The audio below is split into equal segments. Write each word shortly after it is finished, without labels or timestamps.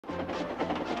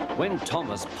When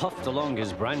Thomas puffed along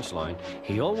his branch line,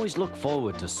 he always looked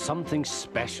forward to something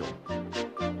special.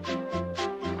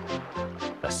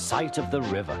 The sight of the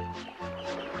river.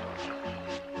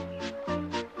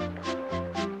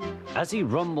 As he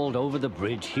rumbled over the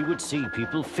bridge, he would see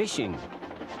people fishing.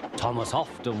 Thomas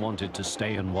often wanted to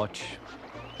stay and watch,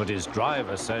 but his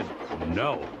driver said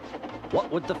no.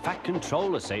 What would the Fat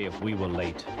Controller say if we were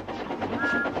late?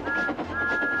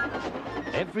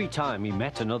 Every time he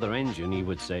met another engine, he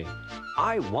would say,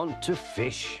 "I want to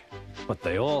fish." But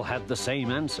they all had the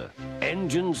same answer.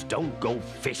 Engines don't go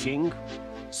fishing.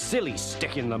 Silly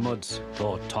stick-in-the-muds,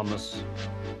 thought Thomas.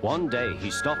 One day he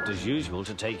stopped as usual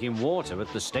to take in water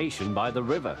at the station by the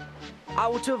river.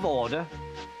 "Out of order."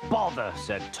 "Bother,"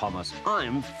 said Thomas,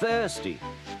 "I'm thirsty."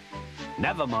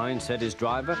 "Never mind," said his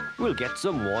driver, "we'll get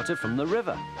some water from the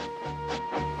river."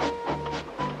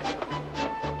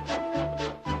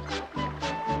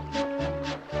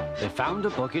 They found a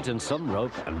bucket and some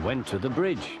rope and went to the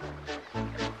bridge.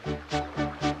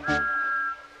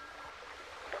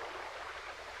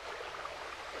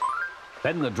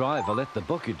 Then the driver let the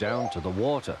bucket down to the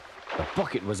water. The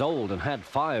bucket was old and had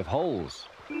 5 holes.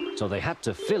 So they had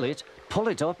to fill it, pull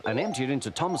it up and empty it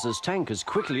into Thomas's tank as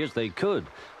quickly as they could,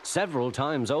 several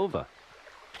times over.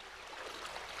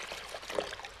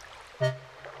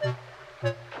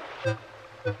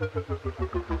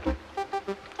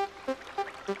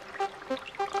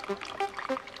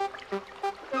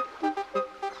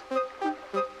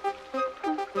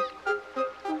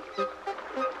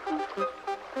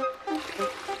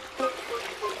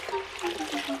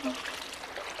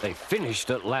 They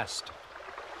finished at last.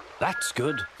 That's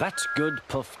good,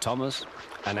 puffed Thomas,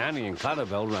 and Annie and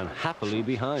Clarabelle ran happily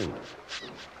behind.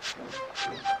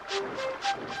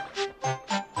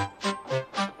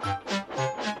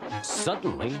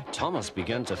 Suddenly, Thomas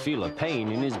began to feel a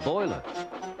pain in his boiler.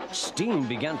 Steam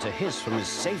began to hiss from his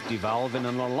safety valve in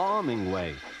an alarming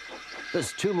way.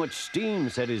 "There's too much steam,"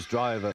 said his driver.